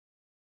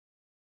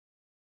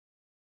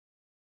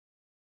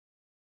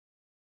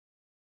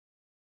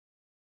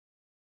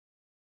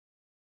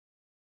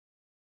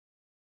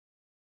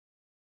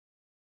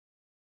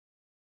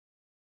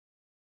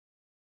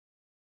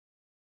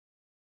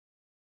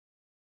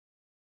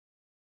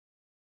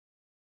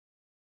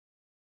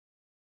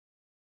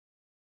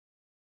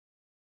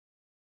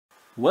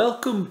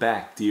Welcome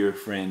back, dear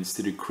friends,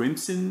 to the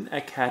Crimson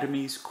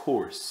Academy's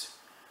course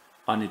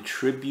on a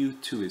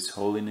tribute to His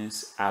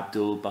Holiness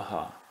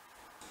Abdu'l-Baha.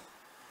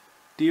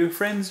 Dear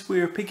friends,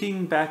 we are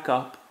picking back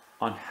up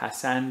on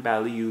Hassan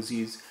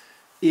Baliuzi's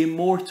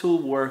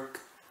immortal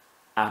work,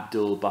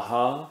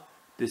 Abdu'l-Baha,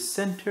 the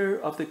Center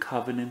of the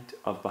Covenant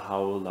of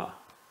Baha'u'llah.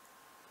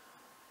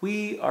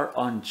 We are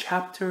on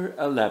Chapter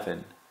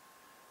 11,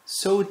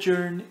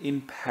 Sojourn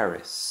in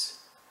Paris.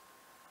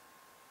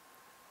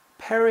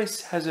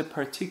 Paris has a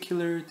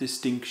particular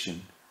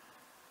distinction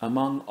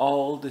among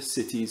all the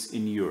cities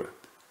in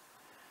Europe,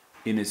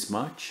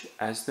 inasmuch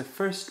as the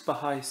first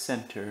Baha'i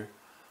center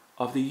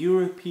of the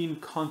European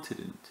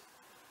continent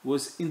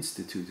was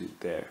instituted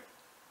there.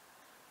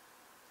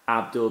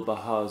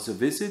 Abdu'l-Baha's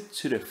visit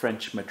to the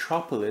French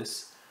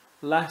metropolis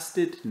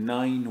lasted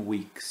 9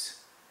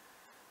 weeks.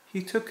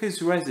 He took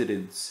his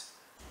residence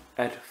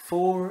at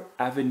 4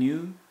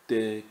 Avenue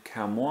de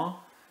Camois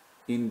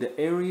in the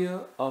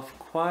area of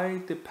Quai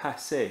de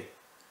Passy.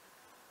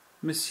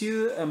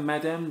 Monsieur and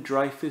Madame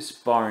Dreyfus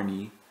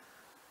Barney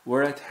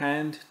were at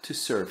hand to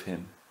serve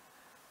him.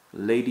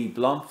 Lady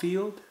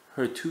Blomfield,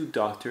 her 2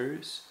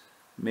 daughters,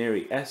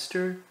 Mary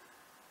Esther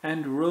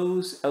and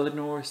Rose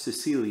Eleanor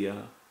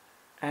Cecilia,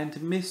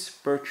 and Miss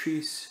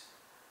Beatrice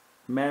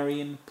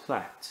Marion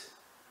Platt,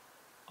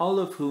 all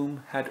of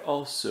whom had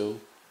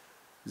also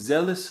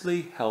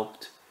zealously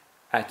helped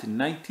at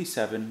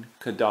 97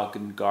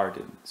 Cadogan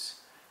Gardens,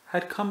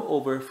 had come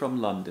over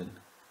from London.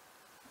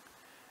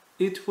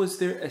 It was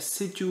their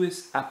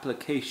assiduous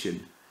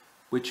application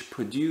which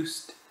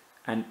produced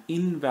an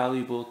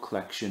invaluable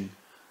collection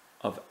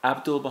of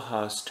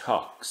Abdu'l-Baha's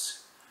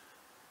talks,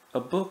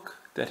 a book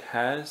that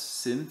has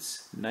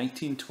since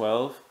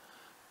 1912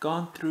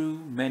 gone through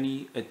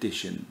many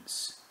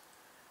editions,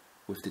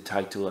 with the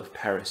title of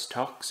Paris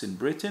Talks in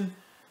Britain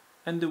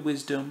and The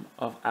Wisdom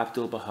of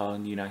Abdu'l-Baha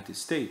in the United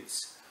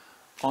States,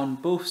 on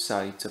both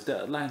sides of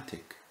the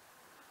Atlantic.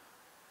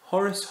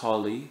 Horace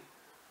Hawley,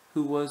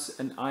 who was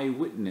an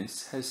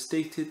eyewitness, has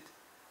stated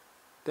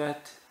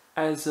that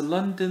as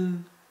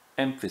London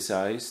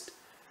emphasized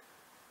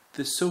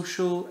the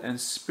social and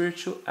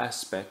spiritual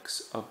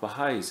aspects of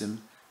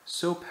Baha'ism,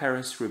 so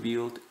Paris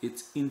revealed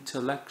its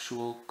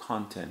intellectual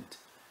content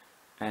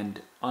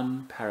and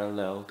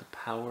unparalleled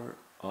power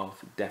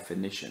of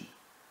definition.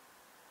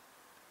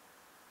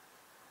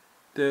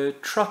 The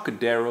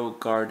Trocadero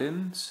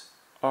Gardens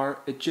are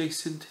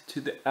adjacent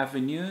to the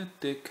Avenue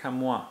de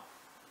Camois.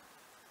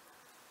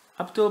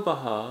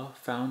 Abdu'l-Baha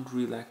found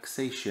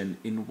relaxation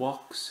in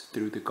walks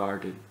through the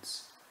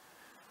gardens.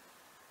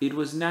 It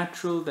was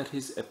natural that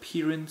his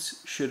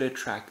appearance should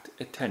attract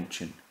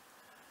attention,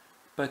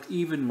 but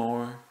even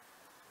more,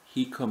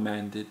 he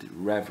commanded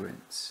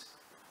reverence.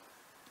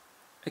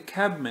 A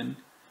cabman,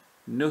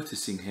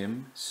 noticing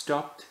him,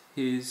 stopped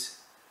his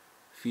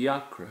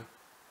fiacre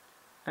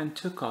and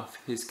took off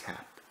his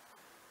cap,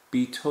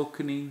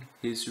 betokening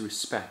his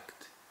respect.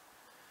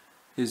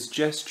 His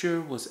gesture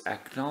was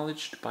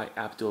acknowledged by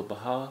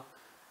Abdu'l-Baha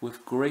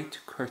with great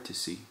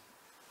courtesy.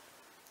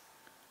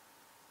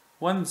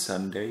 One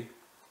Sunday,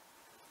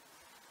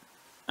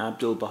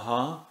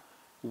 Abdu'l-Baha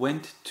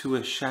went to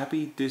a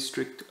shabby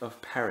district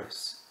of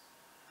Paris,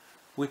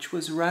 which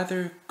was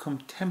rather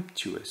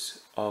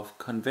contemptuous of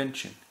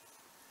convention.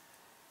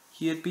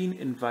 He had been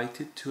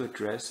invited to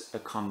address a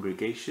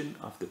congregation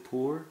of the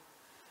poor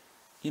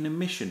in a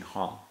mission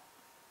hall.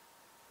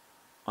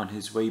 On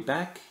his way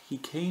back, he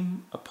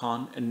came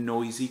upon a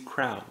noisy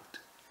crowd.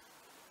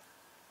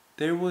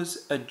 There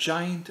was a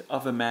giant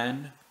of a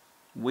man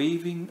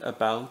waving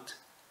about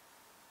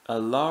a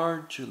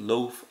large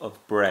loaf of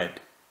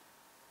bread.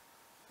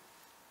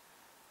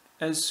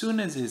 As soon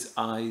as his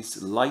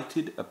eyes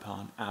lighted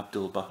upon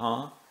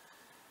Abdu'l-Baha,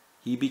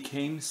 he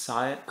became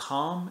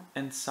calm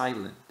and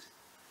silent.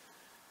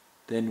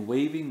 Then,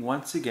 waving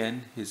once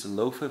again his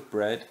loaf of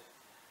bread,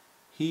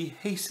 he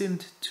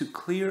hastened to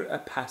clear a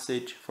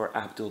passage for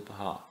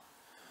Abdu'l-Baha.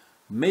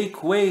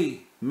 "Make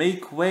way!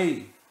 Make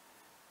way!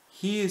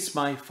 He is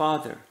my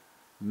father!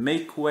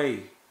 Make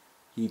way!"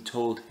 he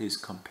told his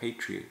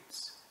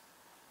compatriots.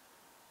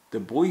 The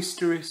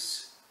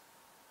boisterous,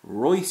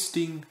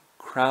 roisting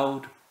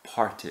crowd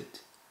parted,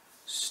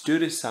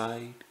 stood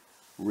aside,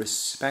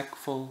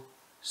 respectful,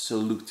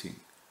 saluting.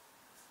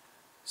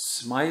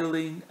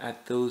 Smiling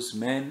at those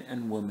men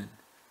and women,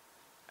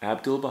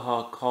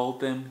 Abdu'l-Baha called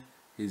them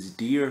his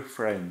dear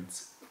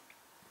friends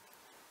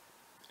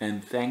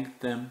and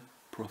thanked them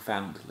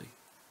profoundly.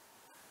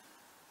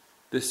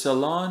 The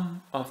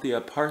salon of the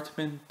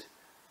apartment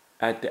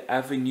at the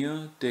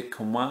Avenue de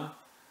Camois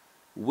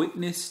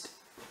witnessed,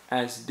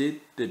 as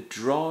did the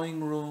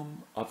drawing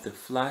room of the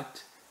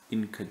flat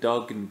in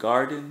Cadogan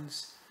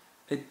Gardens,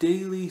 a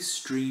daily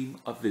stream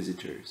of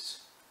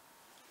visitors.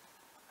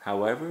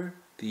 However,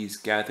 these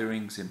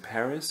gatherings in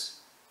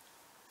Paris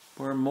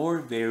were more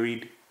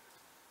varied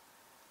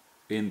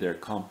in their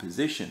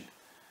composition,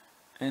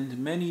 and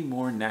many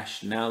more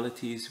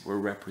nationalities were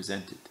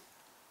represented.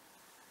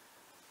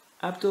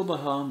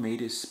 Abdu'l-Baha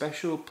made a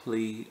special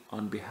plea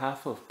on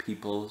behalf of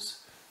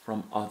peoples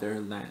from other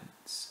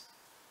lands.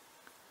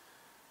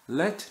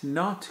 Let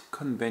not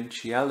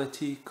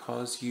conventionality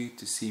cause you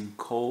to seem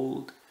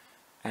cold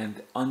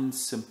and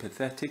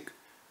unsympathetic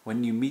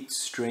when you meet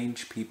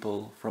strange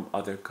people from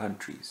other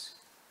countries.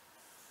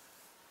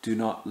 Do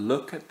not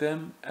look at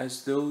them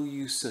as though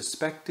you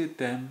suspected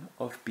them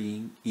of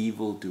being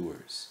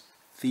evildoers,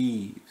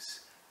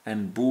 thieves,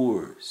 and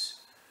boors.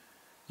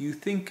 You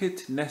think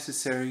it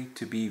necessary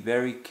to be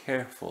very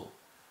careful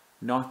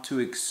not to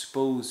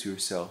expose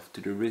yourself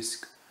to the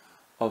risk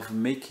of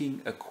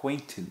making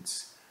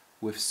acquaintance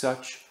with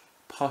such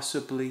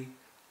possibly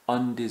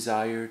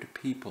undesired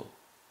people.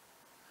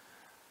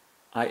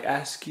 I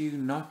ask you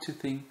not to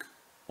think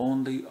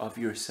only of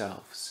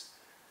yourselves.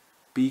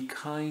 Be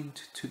kind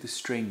to the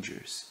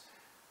strangers.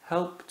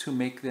 Help to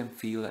make them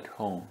feel at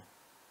home.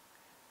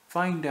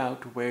 Find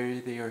out where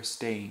they are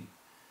staying.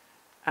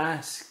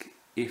 Ask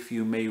if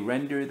you may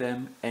render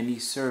them any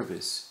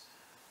service.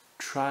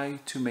 Try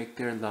to make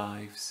their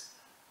lives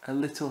a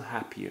little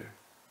happier.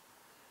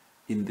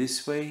 In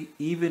this way,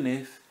 even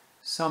if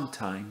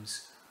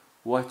sometimes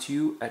what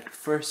you at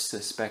first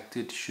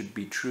suspected should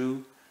be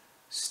true,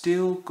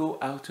 still go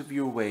out of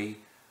your way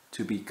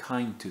to be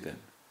kind to them.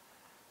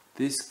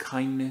 This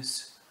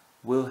kindness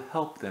will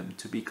help them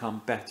to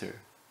become better.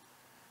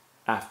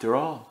 After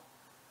all,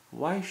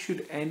 why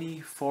should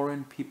any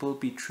foreign people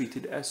be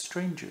treated as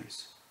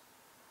strangers?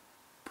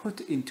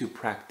 Put into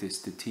practice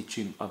the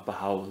teaching of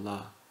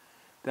Baha'u'llah,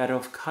 that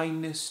of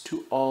kindness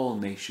to all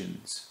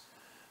nations.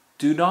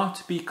 Do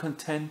not be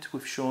content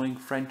with showing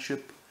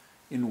friendship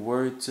in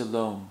words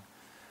alone.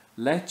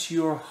 Let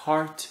your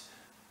heart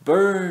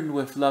burn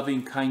with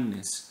loving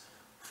kindness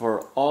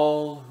for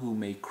all who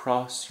may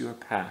cross your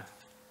path.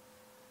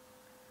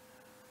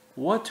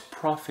 What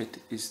profit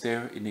is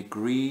there in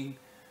agreeing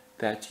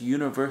that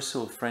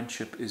universal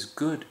friendship is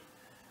good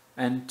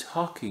and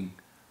talking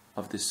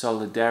of the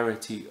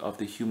solidarity of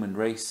the human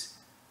race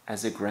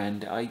as a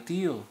grand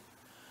ideal,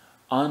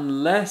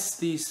 unless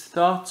these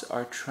thoughts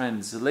are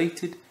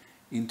translated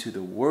into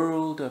the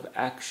world of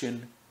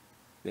action?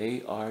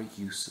 They are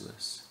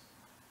useless.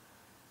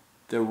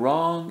 The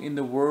wrong in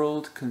the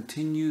world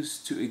continues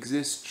to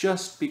exist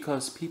just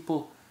because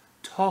people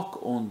talk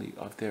only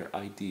of their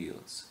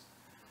ideals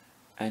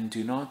and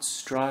do not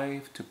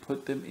strive to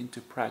put them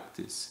into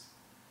practice.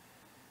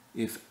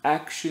 If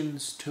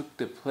actions took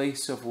the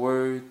place of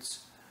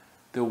words,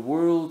 the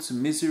world's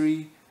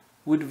misery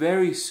would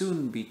very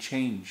soon be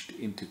changed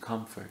into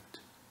comfort.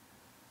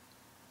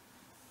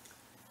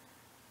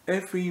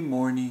 Every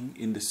morning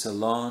in the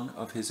salon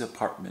of his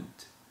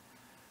apartment,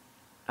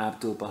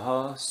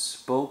 Abdu'l-Baha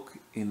spoke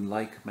in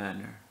like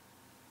manner,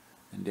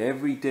 and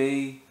every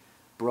day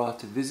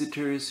brought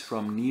visitors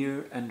from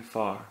near and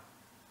far.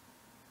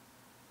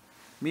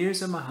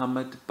 Mirza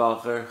Muhammad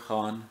Baqir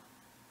Khan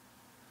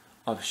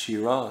of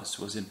Shiraz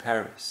was in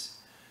Paris,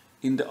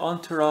 in the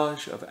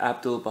entourage of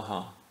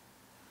Abdu'l-Baha.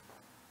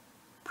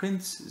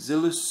 Prince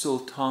Zilus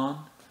Sultan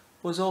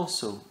was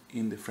also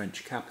in the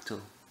French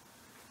capital,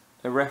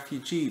 a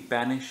refugee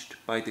banished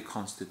by the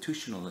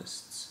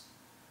constitutionalists.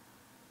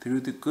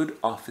 Through the good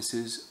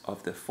offices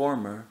of the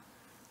former,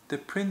 the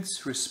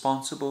prince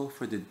responsible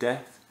for the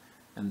death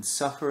and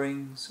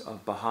sufferings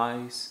of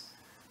Baha'is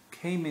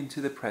came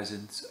into the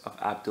presence of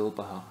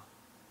Abdu'l-Baha.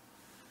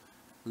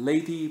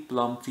 Lady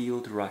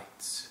Blomfield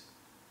writes,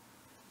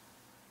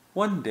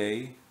 one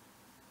day,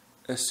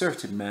 a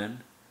certain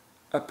man,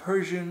 a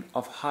Persian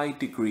of high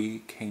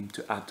degree, came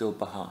to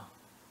Abdu'l-Baha.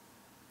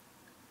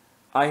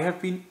 I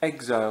have been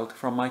exiled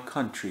from my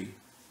country.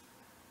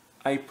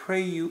 I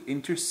pray you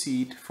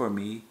intercede for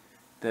me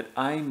that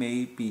I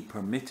may be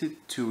permitted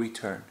to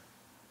return.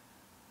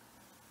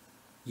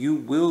 You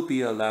will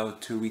be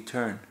allowed to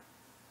return.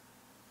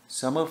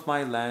 Some of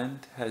my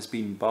land has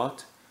been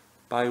bought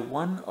by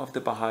one of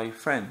the Baha'i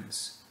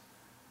friends.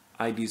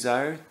 I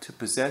desire to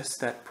possess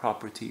that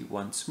property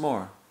once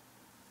more.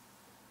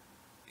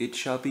 It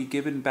shall be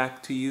given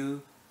back to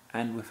you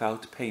and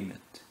without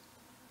payment.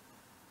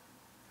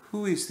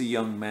 Who is the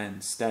young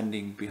man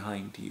standing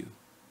behind you?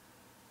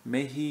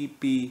 May he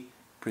be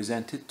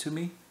presented to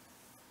me?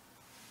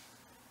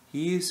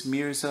 He is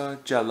Mirza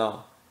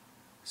Jalal,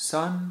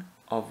 son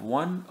of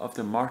one of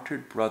the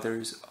martyred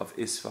brothers of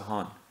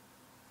Isfahan.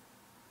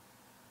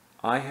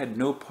 I had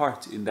no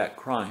part in that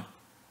crime.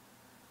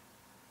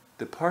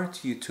 The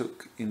part you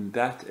took in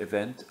that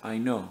event I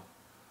know.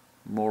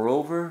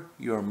 Moreover,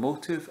 your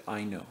motive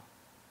I know.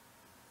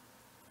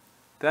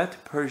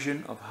 That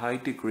Persian of high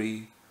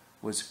degree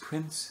was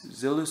Prince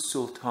Zilus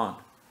Sultan,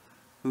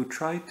 who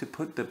tried to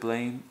put the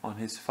blame on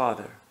his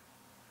father.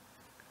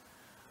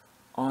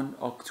 On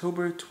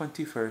October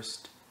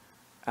 21st,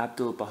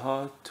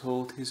 Abdu'l-Baha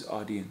told his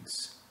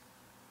audience,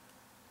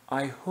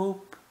 I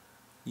hope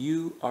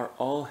you are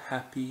all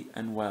happy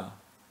and well.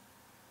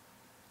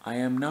 I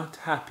am not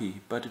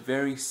happy, but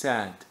very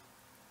sad.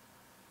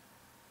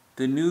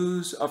 The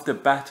news of the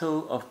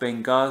Battle of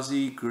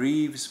Benghazi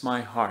grieves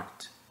my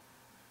heart.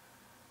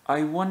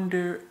 I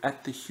wonder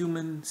at the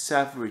human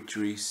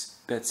savagery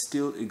that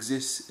still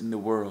exists in the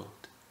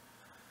world.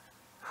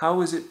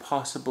 How is it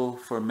possible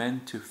for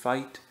men to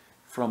fight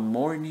from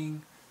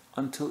morning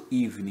until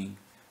evening,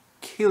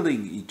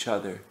 killing each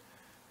other,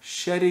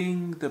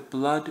 shedding the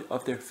blood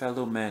of their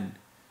fellow men?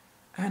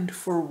 And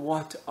for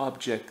what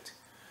object?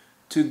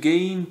 To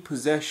gain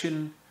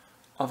possession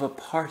of a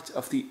part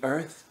of the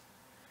earth?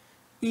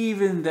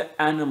 Even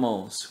the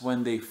animals,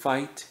 when they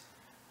fight,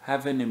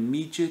 have an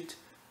immediate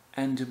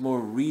and more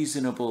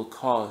reasonable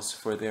cause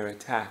for their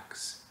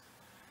attacks.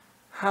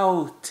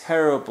 How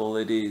terrible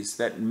it is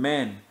that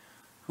men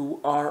who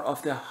are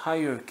of the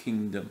higher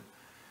kingdom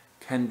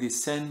can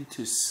descend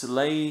to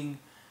slaying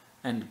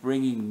and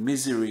bringing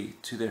misery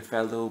to their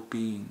fellow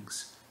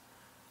beings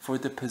for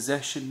the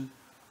possession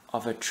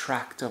of a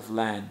tract of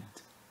land.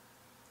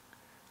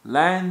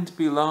 Land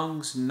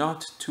belongs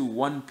not to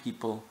one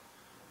people,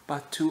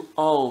 but to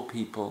all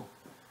people.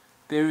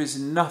 There is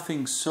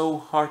nothing so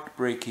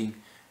heartbreaking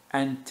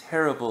and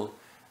terrible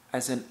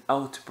as an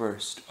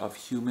outburst of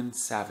human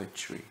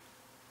savagery.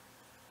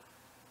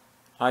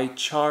 I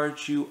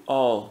charge you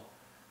all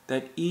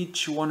that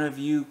each one of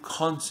you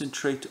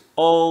concentrate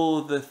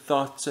all the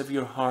thoughts of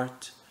your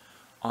heart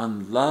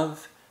on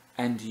love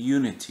and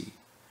unity.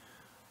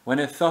 When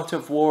a thought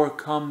of war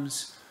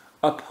comes,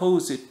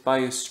 oppose it by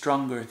a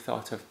stronger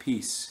thought of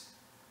peace.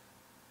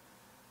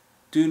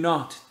 Do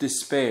not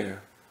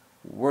despair,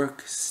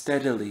 work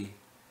steadily.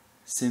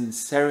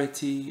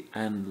 Sincerity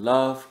and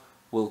love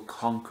will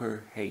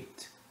conquer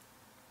hate.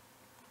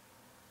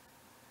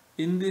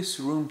 In this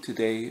room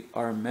today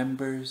are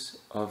members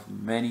of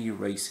many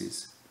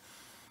races.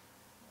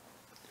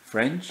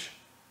 French,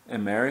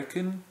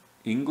 American,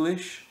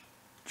 English,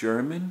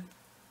 German,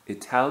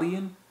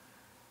 Italian,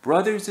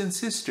 brothers and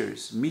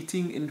sisters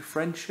meeting in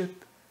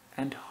friendship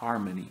and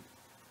harmony.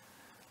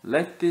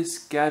 Let this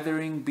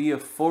gathering be a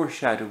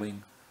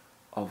foreshadowing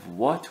of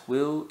what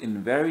will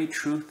in very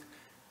truth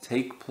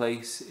take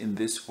place in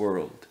this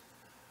world,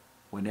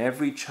 when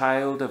every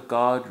child of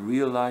God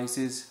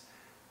realizes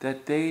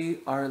that they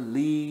are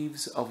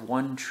leaves of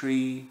one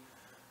tree,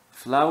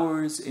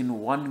 flowers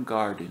in one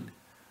garden,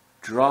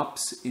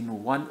 drops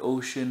in one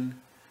ocean,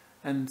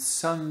 and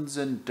sons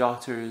and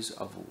daughters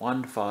of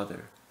one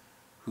Father,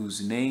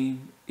 whose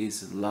name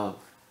is love.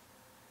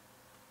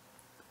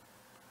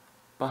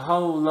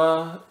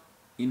 Baha'u'llah,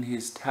 in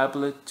his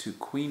tablet to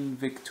Queen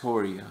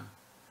Victoria,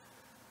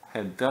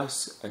 had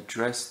thus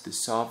addressed the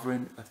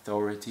sovereign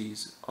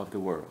authorities of the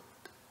world.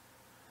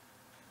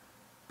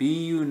 Be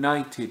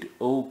united,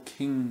 O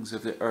kings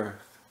of the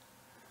earth,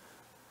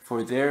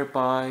 for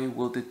thereby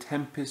will the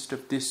tempest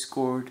of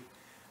discord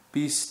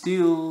be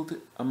stilled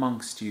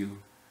amongst you,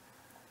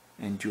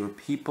 and your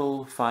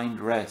people find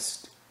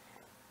rest,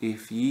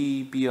 if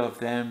ye be of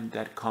them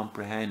that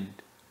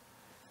comprehend.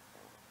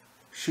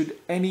 Should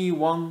any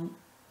one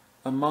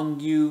among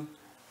you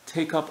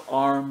take up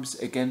arms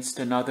against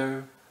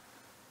another,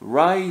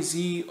 rise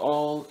ye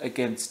all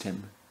against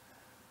him,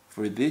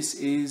 for this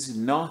is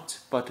not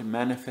but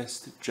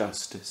manifest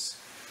justice.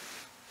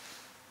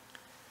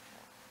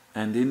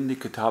 And in the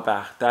Kitab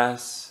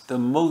Aqdas, the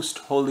most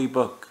holy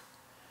book,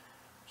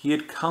 he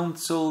had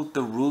counseled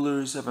the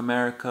rulers of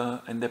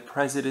America and the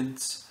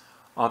presidents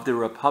of the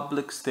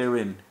republics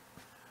therein,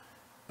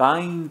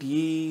 bind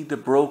ye the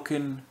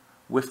broken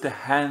with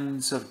the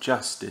hands of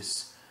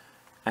justice,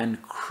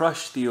 and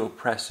crush the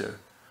oppressor,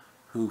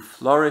 who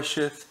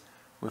flourisheth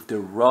with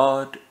the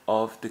rod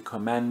of the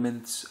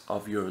commandments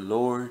of your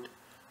Lord,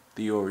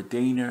 the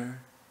Ordainer,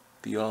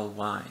 the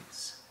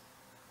All-Wise.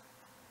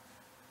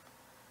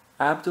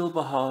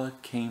 Abdu'l-Baha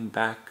came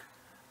back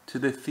to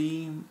the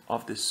theme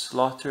of the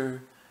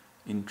slaughter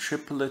in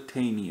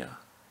Tripolitania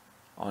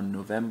on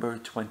November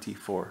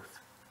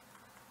 24th.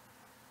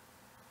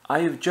 I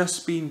have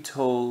just been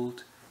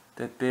told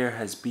that there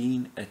has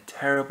been a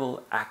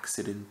terrible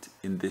accident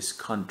in this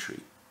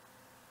country.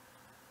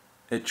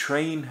 A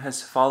train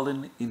has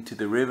fallen into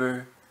the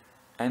river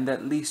and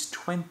at least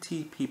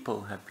 20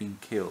 people have been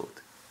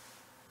killed.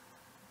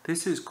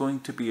 This is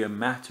going to be a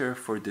matter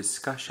for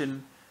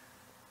discussion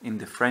in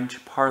the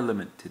French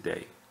Parliament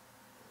today,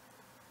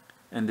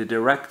 and the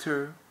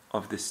director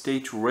of the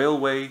state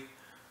railway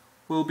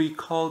will be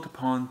called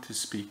upon to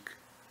speak.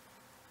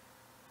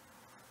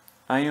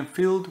 I am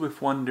filled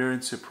with wonder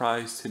and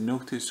surprise to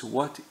notice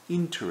what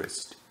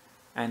interest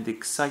and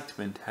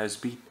excitement has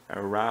been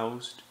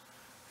aroused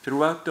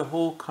throughout the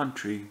whole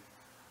country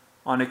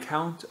on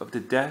account of the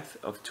death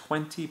of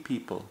 20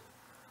 people,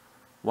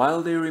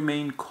 while they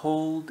remain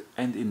cold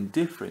and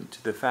indifferent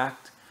to the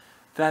fact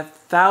that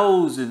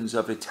thousands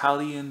of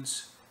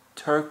Italians,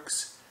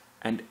 Turks,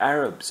 and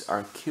Arabs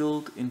are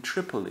killed in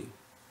Tripoli.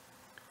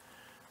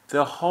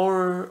 The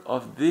horror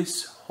of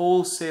this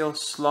wholesale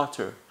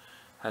slaughter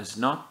has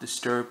not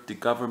disturbed the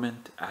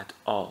government at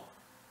all.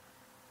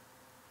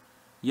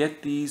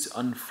 Yet these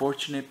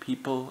unfortunate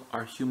people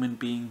are human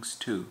beings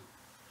too.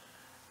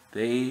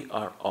 They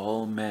are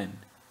all men.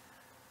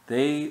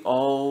 They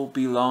all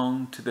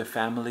belong to the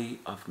family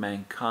of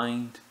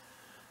mankind,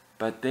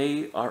 but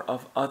they are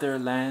of other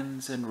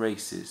lands and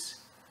races.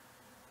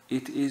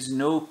 It is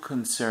no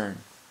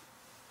concern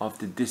of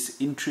the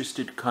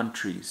disinterested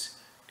countries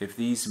if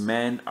these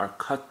men are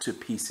cut to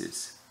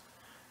pieces.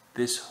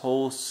 This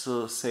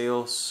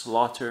wholesale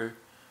slaughter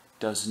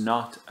does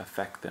not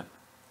affect them.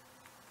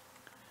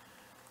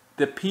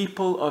 The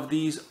people of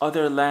these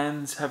other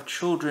lands have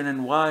children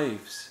and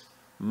wives,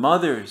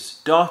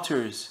 mothers,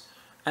 daughters,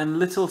 and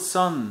little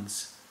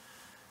sons.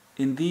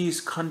 In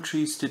these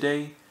countries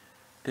today,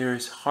 there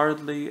is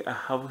hardly a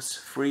house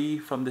free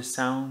from the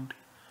sound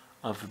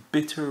of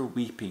bitter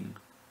weeping.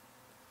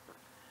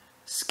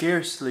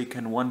 Scarcely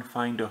can one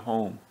find a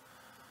home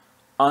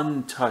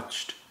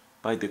untouched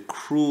by the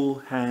cruel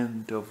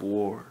hand of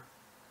war.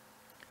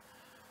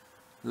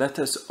 Let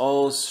us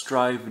all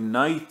strive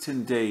night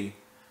and day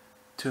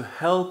to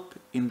help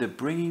in the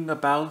bringing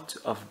about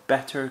of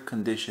better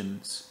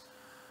conditions.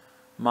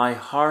 My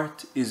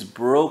heart is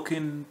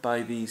broken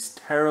by these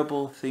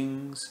terrible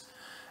things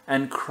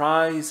and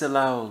cries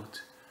aloud.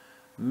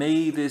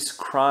 May this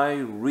cry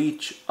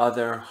reach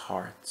other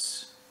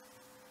hearts.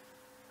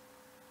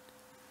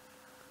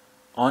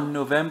 On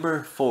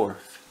November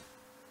 4th,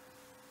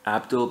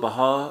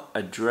 Abdu'l-Baha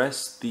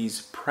addressed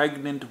these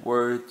pregnant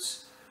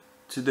words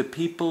to the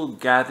people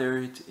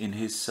gathered in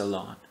his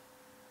salon.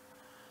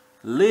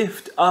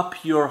 Lift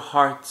up your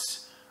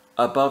hearts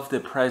above the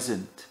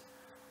present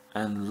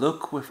and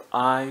look with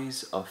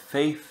eyes of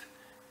faith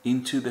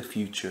into the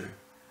future.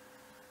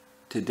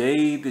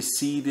 Today the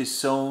seed is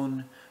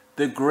sown,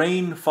 the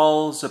grain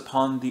falls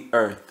upon the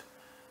earth,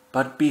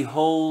 but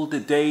behold, the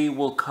day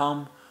will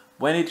come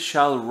when it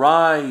shall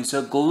rise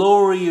a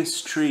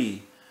glorious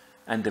tree,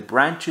 and the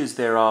branches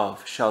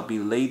thereof shall be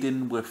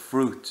laden with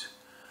fruit.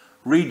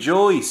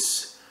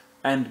 Rejoice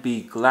and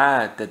be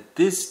glad that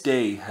this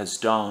day has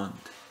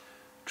dawned.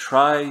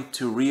 Try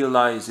to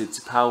realize its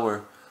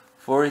power,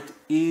 for it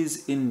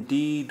is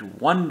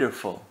indeed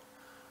wonderful.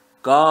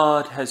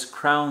 God has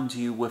crowned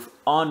you with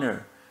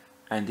honor,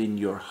 and in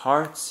your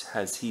hearts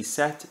has he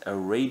set a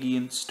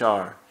radiant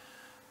star.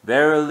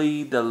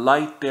 Verily, the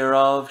light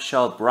thereof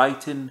shall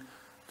brighten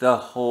the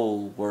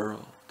whole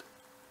world.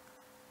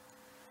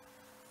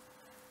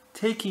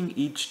 Taking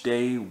each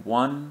day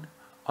one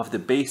of the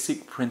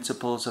basic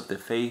principles of the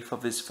faith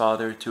of his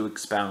father to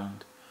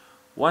expound,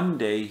 one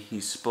day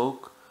he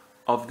spoke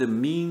of the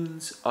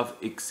means of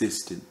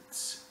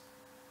existence.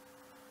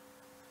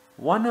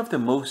 One of the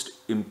most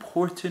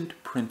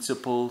important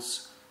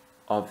principles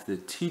of the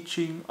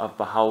teaching of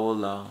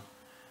Baha'u'llah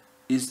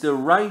is the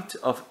right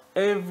of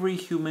every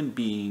human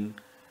being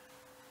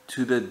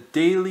to the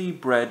daily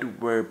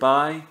bread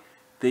whereby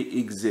they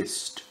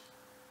exist,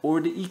 or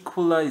the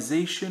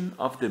equalization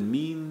of the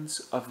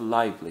means of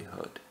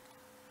livelihood.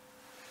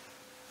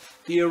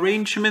 The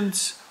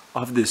arrangements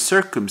of the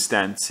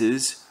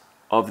circumstances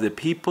of the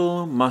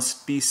people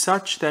must be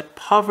such that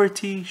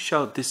poverty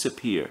shall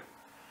disappear,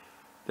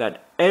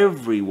 that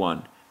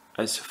everyone,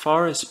 as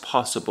far as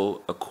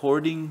possible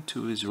according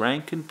to his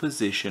rank and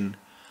position,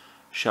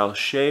 shall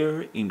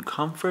share in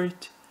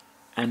comfort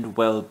and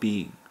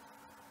well-being.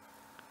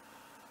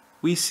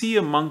 We see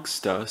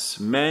amongst us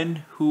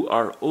men who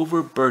are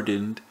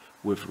overburdened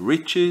with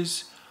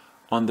riches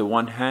on the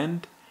one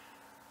hand,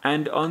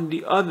 and on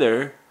the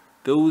other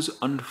those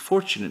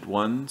unfortunate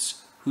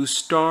ones who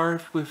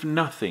starve with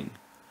nothing,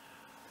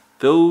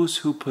 those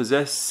who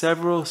possess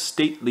several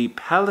stately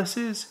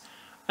palaces,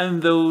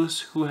 and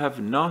those who have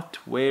not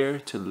where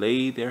to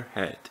lay their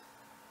head.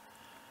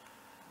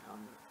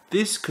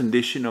 This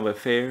condition of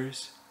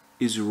affairs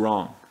is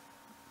wrong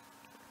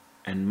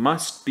and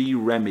must be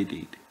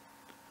remedied.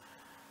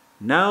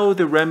 Now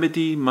the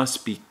remedy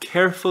must be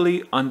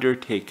carefully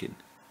undertaken.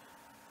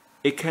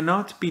 It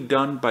cannot be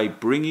done by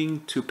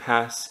bringing to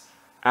pass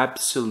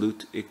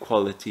absolute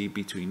equality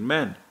between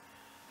men.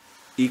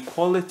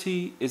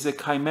 Equality is a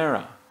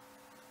chimera.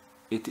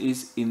 It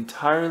is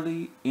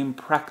entirely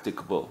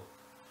impracticable.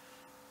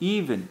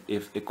 Even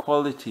if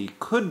equality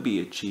could be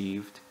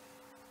achieved,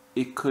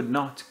 it could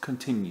not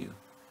continue.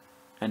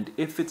 And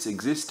if its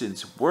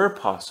existence were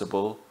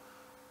possible,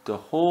 the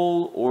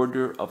whole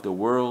order of the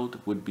world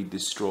would be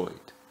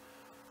destroyed.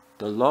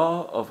 The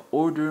law of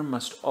order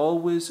must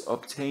always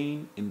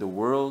obtain in the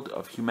world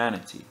of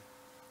humanity.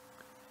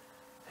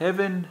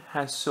 Heaven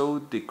has so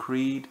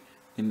decreed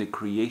in the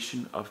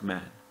creation of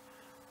man.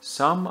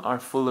 Some are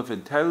full of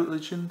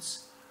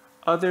intelligence,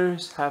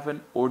 others have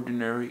an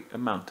ordinary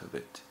amount of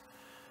it,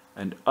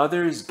 and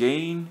others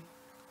again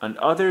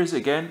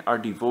are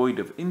devoid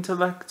of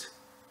intellect.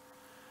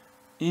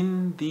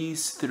 In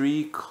these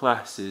three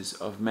classes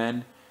of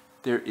men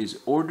there is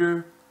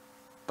order,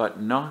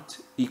 but not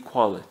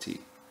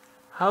equality.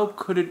 How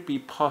could it be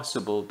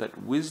possible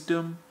that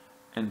wisdom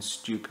and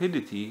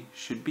stupidity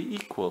should be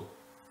equal?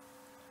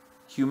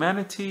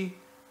 Humanity,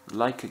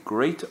 like a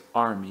great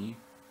army,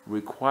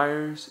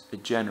 requires a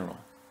general,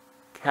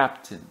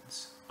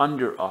 captains,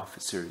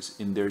 under-officers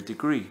in their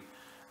degree,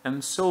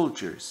 and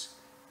soldiers,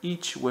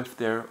 each with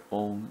their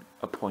own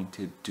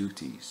appointed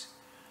duties.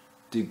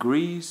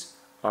 Degrees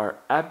are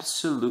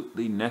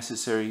absolutely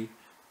necessary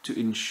to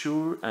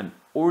ensure an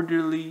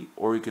orderly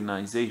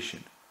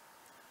organization.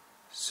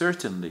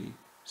 Certainly,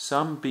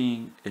 some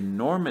being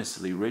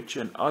enormously rich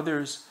and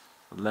others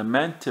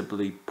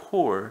lamentably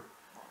poor,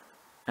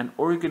 an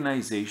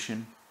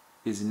organization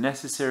is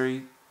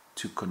necessary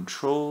to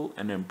control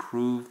and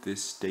improve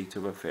this state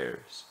of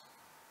affairs.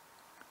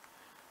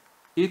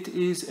 It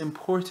is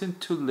important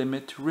to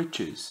limit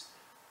riches,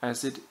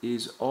 as it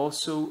is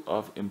also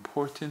of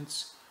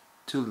importance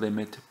to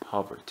limit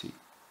poverty.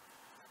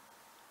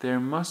 There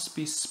must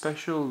be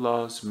special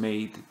laws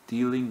made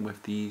dealing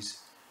with these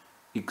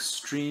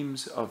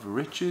extremes of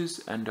riches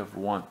and of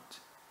want.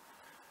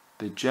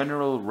 The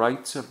general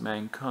rights of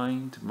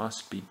mankind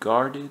must be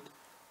guarded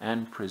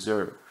and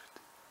preserved.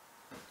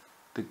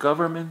 The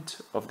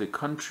government of the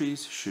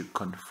countries should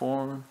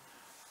conform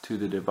to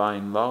the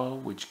divine law,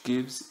 which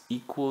gives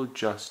equal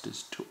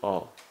justice to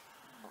all.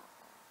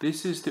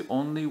 This is the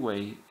only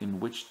way in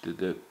which the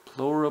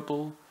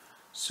deplorable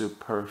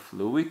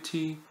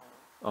superfluity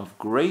of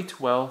great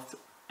wealth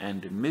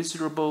and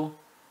miserable,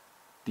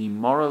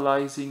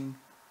 demoralizing,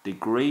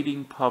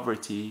 degrading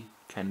poverty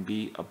can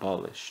be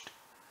abolished.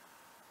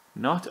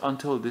 Not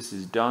until this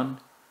is done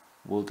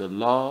will the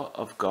law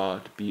of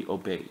God be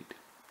obeyed.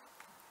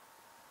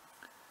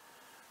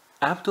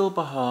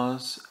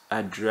 Abdu'l-Baha's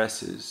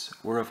addresses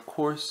were of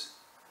course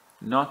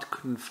not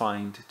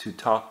confined to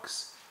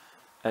talks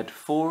at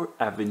 4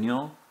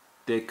 Avenue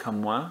de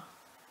Camoins.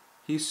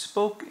 He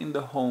spoke in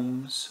the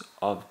homes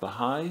of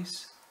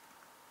Baha'is,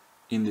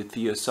 in the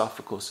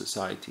Theosophical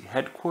Society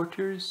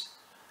headquarters,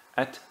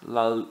 at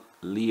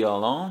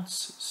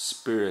l'Alliance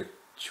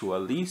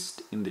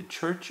Spiritualiste in the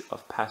church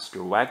of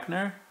Pastor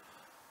Wagner,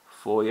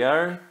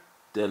 Foyer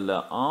de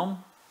l'Âme.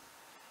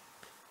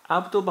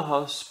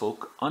 Abdu'l-Baha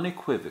spoke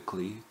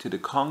unequivocally to the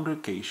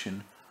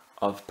congregation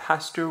of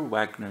Pastor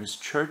Wagner's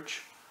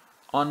church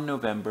on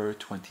November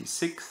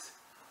 26th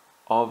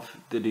of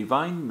the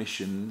divine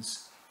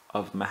missions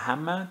of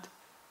Muhammad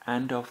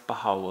and of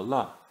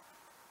Baha'u'llah.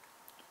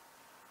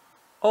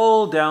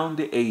 All down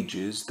the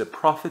ages, the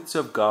prophets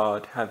of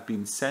God have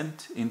been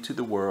sent into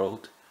the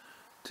world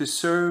to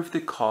serve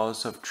the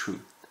cause of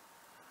truth.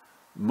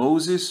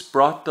 Moses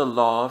brought the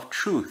law of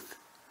truth,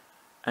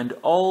 and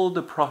all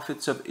the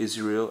prophets of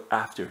Israel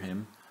after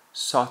him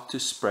sought to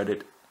spread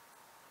it.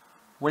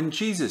 When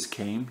Jesus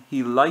came,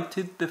 he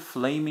lighted the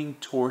flaming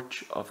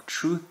torch of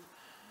truth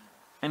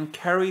and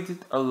carried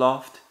it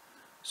aloft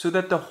so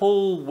that the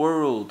whole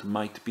world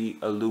might be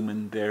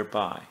illumined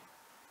thereby.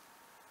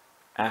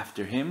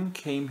 After him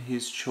came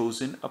his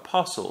chosen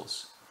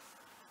apostles,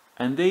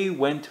 and they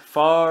went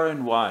far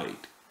and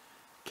wide,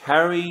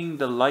 carrying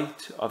the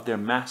light of their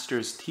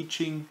master's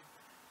teaching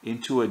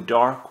into a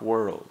dark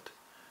world,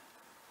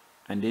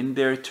 and in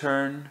their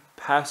turn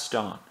passed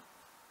on.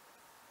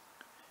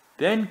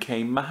 Then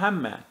came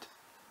Muhammad,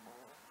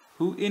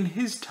 who in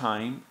his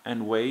time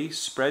and way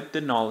spread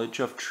the knowledge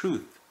of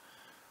truth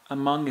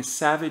among a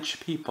savage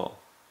people,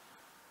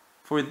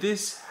 for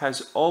this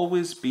has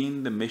always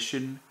been the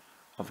mission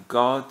of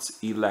God's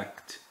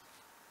elect.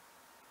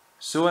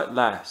 So at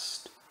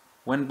last,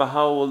 when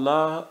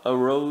Baha'u'llah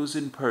arose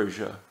in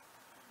Persia,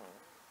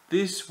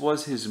 this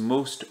was his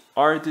most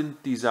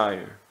ardent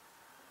desire,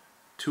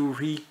 to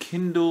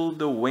rekindle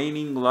the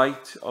waning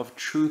light of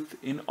truth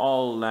in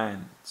all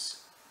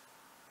lands.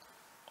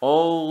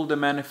 All the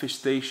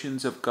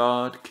manifestations of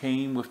God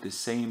came with the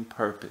same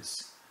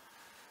purpose,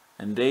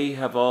 and they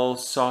have all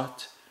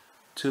sought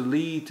to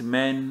lead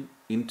men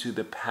into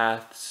the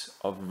paths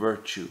of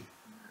virtue.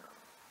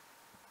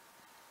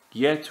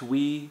 Yet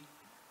we,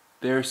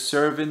 their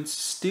servants,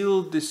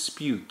 still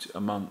dispute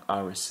among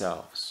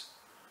ourselves.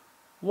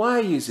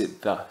 Why is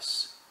it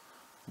thus?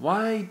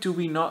 Why do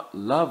we not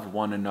love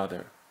one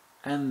another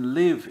and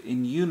live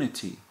in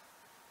unity?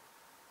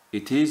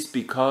 It is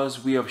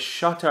because we have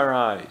shut our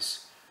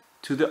eyes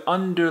to the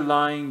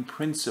underlying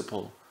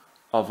principle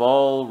of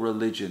all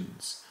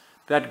religions,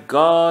 that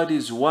God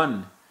is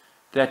one,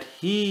 that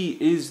He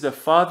is the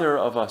Father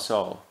of us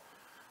all,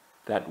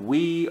 that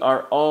we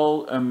are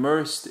all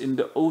immersed in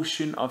the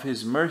ocean of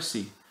His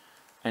mercy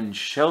and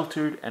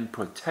sheltered and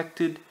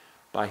protected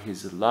by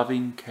His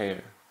loving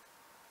care.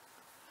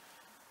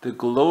 The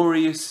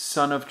glorious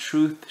Sun of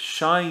Truth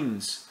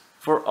shines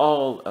for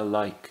all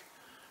alike.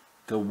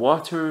 The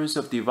waters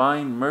of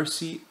divine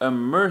mercy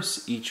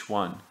immerse each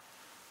one,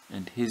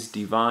 and His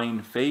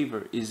divine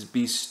favor is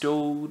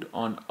bestowed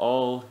on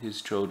all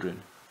His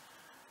children.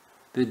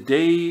 The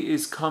day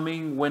is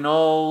coming when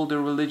all the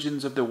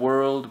religions of the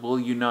world will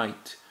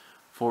unite,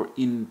 for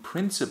in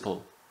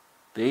principle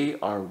they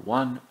are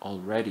one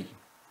already.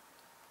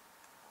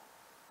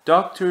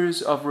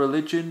 Doctors of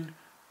religion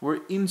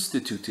were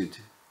instituted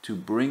to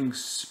bring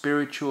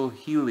spiritual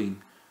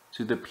healing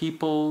to the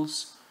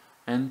peoples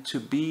and to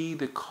be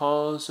the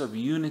cause of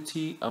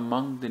unity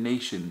among the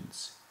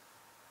nations.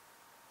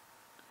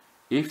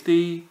 If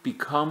they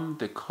become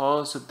the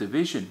cause of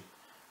division,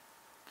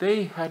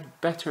 they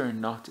had better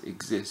not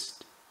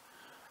exist.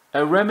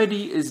 A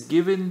remedy is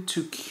given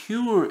to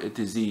cure a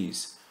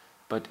disease,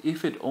 but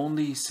if it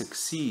only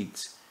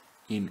succeeds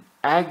in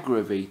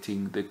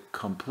aggravating the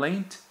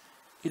complaint,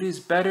 it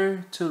is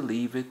better to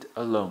leave it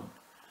alone.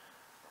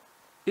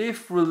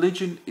 If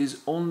religion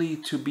is only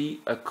to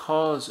be a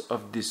cause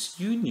of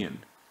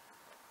disunion,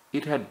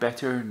 it had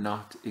better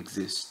not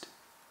exist.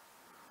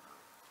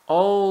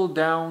 All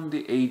down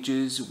the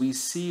ages we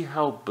see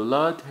how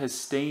blood has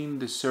stained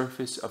the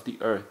surface of the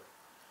earth.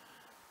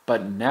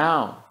 But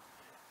now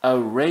a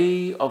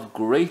ray of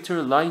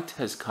greater light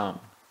has come.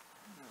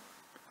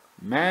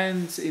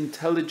 Man's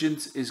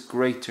intelligence is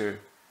greater.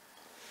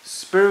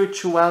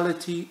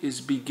 Spirituality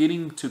is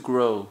beginning to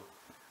grow.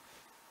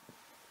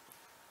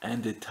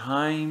 And the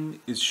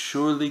time is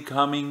surely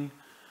coming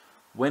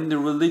when the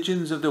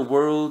religions of the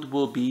world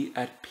will be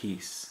at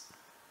peace.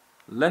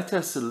 Let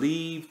us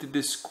leave the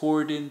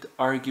discordant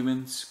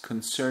arguments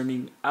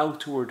concerning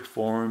outward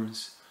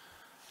forms,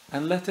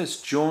 and let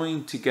us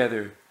join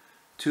together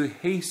to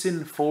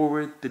hasten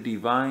forward the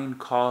divine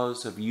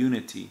cause of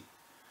unity,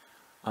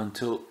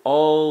 until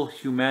all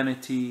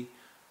humanity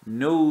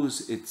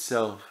knows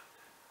itself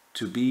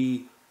to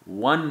be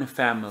one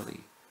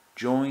family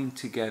joined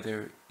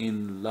together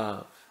in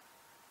love.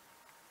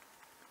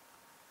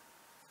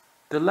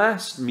 The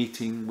last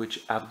meeting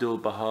which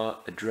Abdu'l-Baha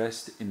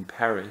addressed in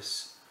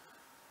Paris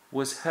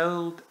was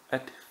held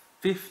at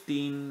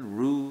 15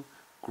 Rue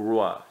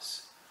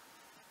Grouaz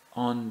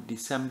on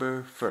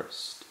December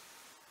 1st.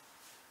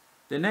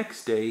 The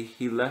next day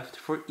he left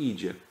for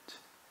Egypt.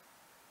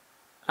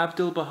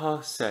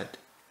 Abdu'l-Baha said,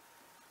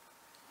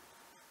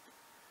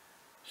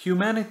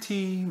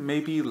 "Humanity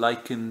may be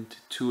likened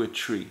to a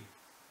tree.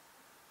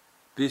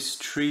 This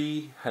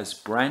tree has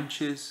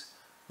branches,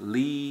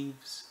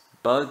 leaves,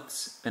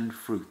 buds, and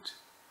fruit.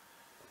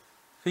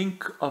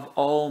 Think of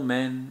all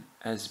men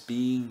as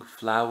being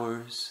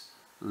flowers,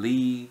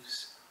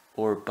 leaves,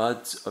 or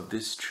buds of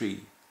this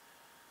tree,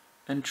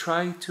 and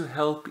try to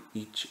help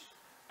each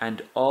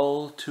and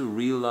all to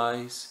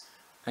realize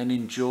and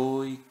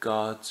enjoy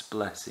God's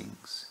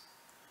blessings.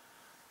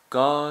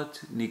 God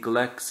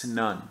neglects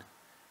none.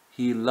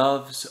 He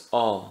loves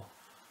all.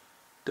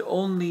 The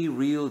only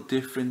real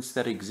difference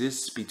that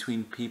exists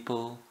between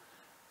people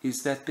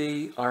is that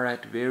they are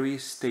at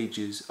various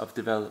stages of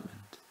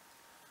development.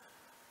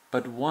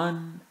 But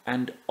one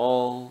and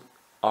all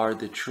are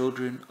the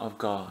children of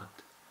God.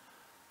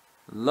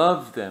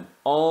 Love them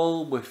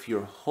all with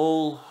your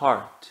whole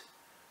heart.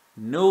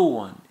 No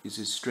one is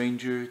a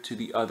stranger to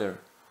the other.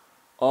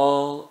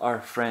 All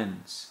are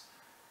friends.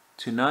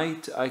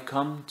 Tonight I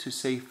come to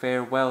say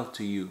farewell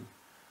to you,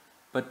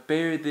 but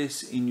bear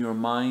this in your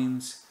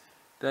minds,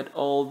 that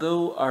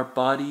although our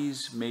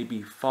bodies may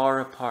be far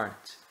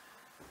apart,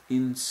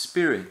 in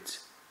spirit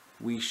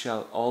we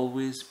shall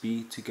always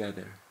be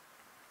together.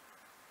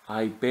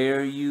 I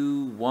bear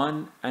you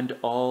one and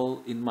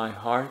all in my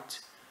heart,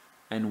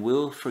 and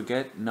will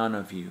forget none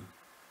of you,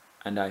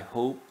 and I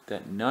hope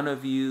that none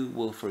of you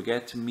will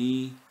forget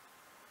me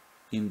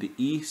in the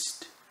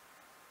East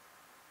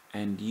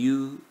and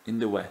you in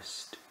the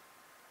West.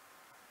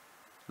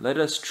 Let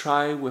us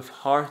try with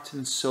heart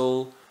and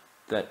soul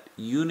that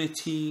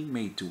unity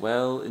may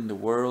dwell in the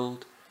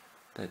world,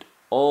 that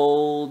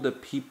all the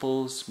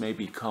peoples may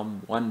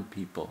become one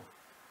people,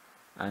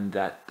 and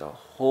that the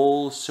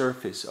whole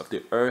surface of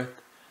the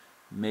earth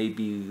may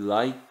be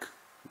like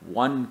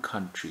one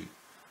country,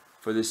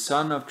 for the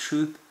sun of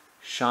truth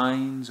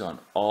shines on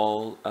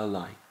all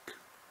alike."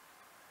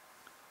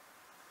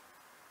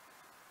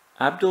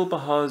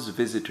 Abdu'l-Baha's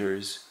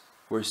visitors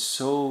were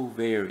so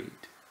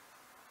varied.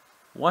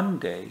 One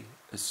day,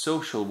 a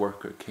social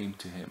worker came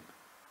to him.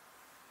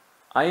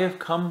 "I have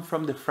come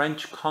from the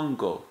French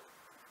Congo,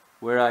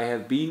 where I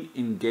have been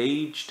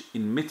engaged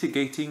in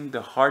mitigating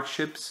the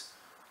hardships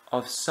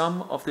of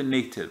some of the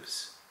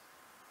natives.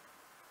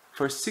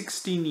 For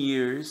 16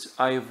 years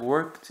I have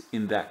worked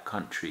in that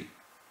country."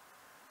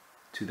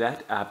 To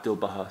that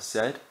Abdu'l-Baha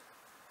said,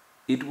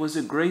 "It was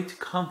a great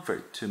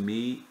comfort to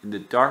me in the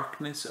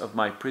darkness of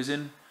my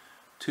prison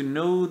to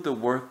know the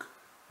work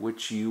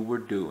which you were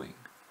doing."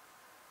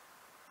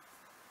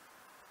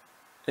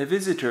 A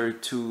visitor,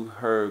 to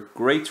her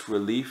great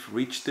relief,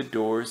 reached the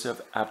doors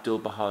of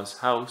Abdu'l-Baha's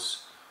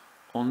house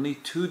only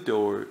 2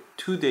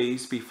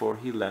 days before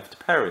he left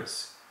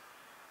Paris.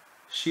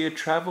 She had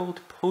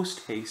traveled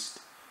post-haste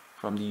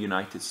from the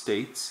United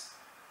States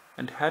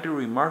and had a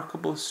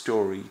remarkable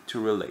story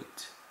to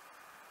relate.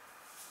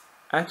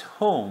 At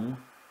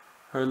home,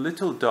 her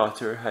little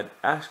daughter had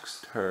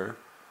asked her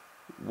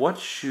what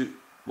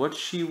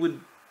she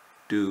would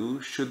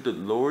do should the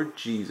Lord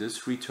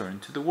Jesus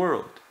return to the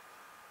world.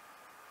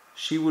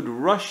 She would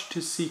rush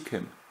to seek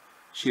him,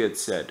 she had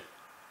said,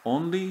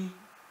 only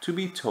to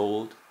be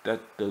told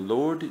that the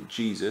Lord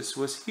Jesus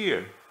was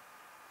here.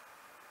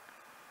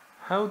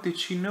 How did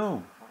she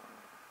know?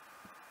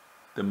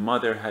 The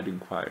mother had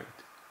inquired.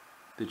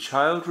 The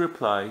child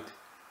replied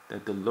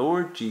that the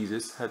Lord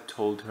Jesus had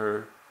told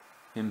her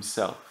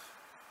himself.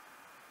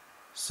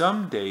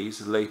 Some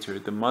days later,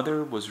 the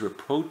mother was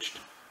reproached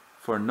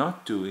for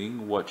not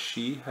doing what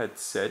she had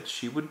said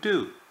she would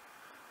do.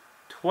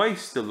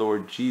 Twice the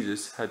Lord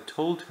Jesus had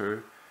told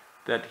her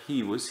that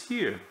he was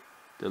here,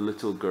 the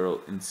little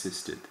girl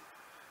insisted,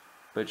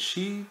 but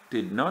she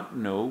did not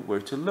know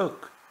where to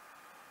look.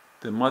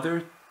 the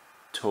mother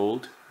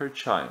told her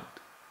child.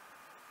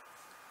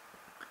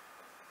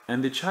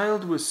 And the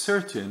child was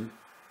certain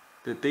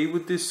that they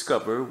would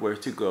discover where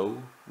to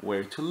go,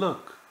 where to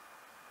look.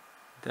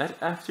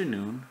 That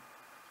afternoon,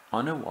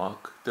 on a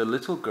walk, the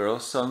little girl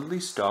suddenly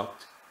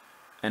stopped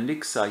and,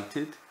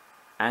 excited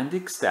and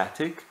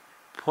ecstatic,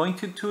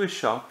 pointed to a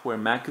shop where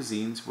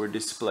magazines were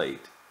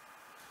displayed.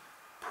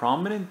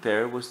 Prominent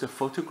there was the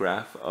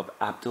photograph of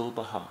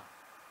Abdu'l-Baha.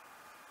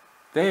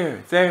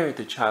 There, there,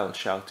 the child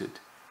shouted,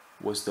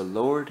 was the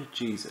Lord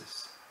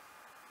Jesus.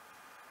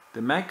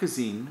 The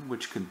magazine,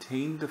 which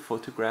contained the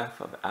photograph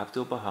of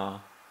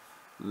Abdu'l-Baha,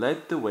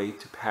 led the way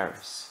to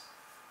Paris,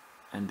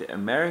 and the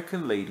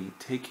American lady,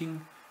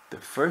 taking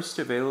the first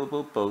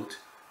available boat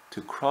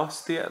to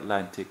cross the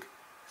Atlantic,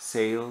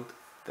 sailed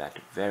that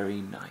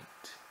very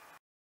night.